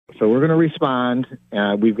So we're going to respond.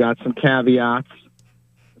 We've got some caveats,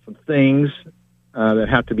 some things that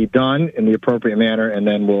have to be done in the appropriate manner, and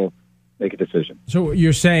then we'll make a decision. So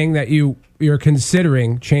you're saying that you're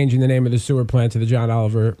considering changing the name of the sewer plant to the John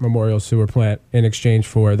Oliver Memorial Sewer Plant in exchange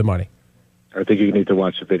for the money? I think you need to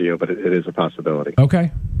watch the video, but it is a possibility.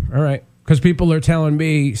 Okay. All right. Because people are telling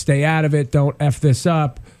me, stay out of it, don't F this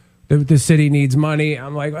up. The city needs money.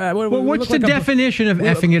 I'm like, what's the definition of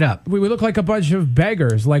effing it up? We look like a bunch of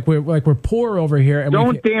beggars, like we're poor over here. And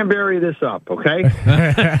don't Danbury this up, okay?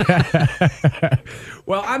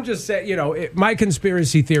 Well, I'm just saying, my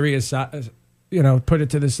conspiracy theory is, put it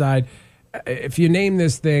to the side. If you name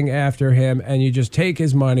this thing after him and you just take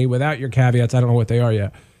his money without your caveats, I don't know what they are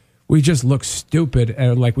yet. We just look stupid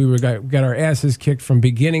and like we got our asses kicked from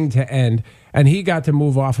beginning to end. And he got to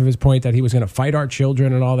move off of his point that he was going to fight our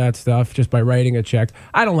children and all that stuff just by writing a check.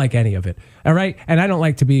 I don't like any of it. All right. And I don't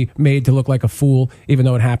like to be made to look like a fool, even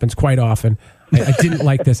though it happens quite often. I didn't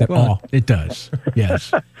like this at all. It does.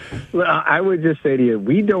 Yes. Well, I would just say to you,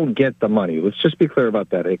 we don't get the money. Let's just be clear about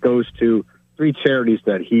that. It goes to 3 charities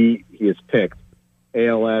that he has picked.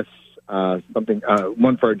 ALS,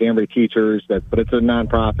 one for our Danbury teachers, but it's a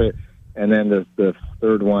nonprofit. And then the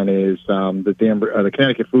third one is the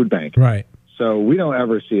Connecticut Food Bank. Right. So we don't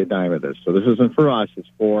ever see a dime of this. So this isn't for us. It's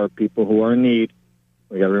for people who are in need.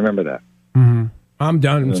 We got to remember that. Mm-hmm. I'm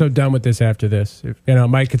done. I'm so done with this after this.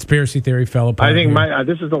 My conspiracy theory fell apart. I think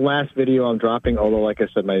this is the last video I'm dropping, although, like I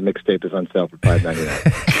said, my mixtape is on sale for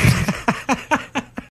 $5.99.